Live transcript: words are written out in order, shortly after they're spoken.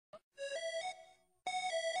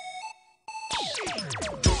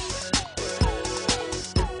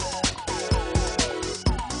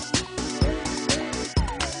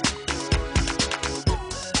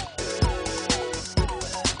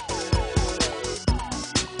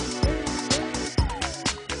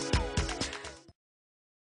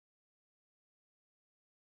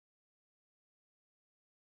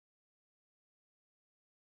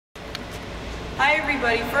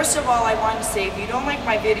everybody, first of all I want to say if you don't like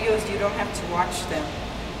my videos, you don't have to watch them.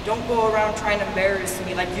 Don't go around trying to embarrass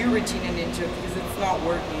me like you, Reginaninja, because it's not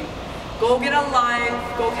working. Go get a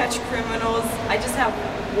life, go catch criminals. I just have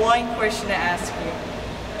one question to ask you.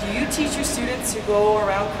 Do you teach your students to go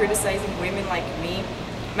around criticizing women like me?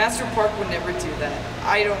 Master Park would never do that.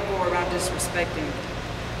 I don't go around disrespecting.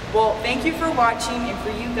 Well, thank you for watching, and for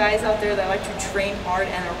you guys out there that like to train hard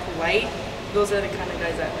and are polite, those are the kind of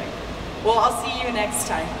guys I like. Well, I'll see you next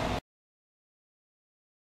time.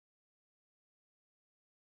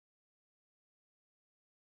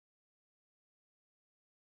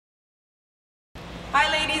 Hi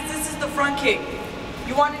ladies, this is the front kick.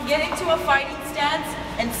 You want to get into a fighting stance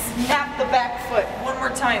and snap the back foot. One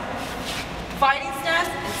more time. Fighting stance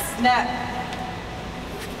and snap.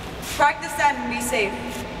 Practice that and be safe.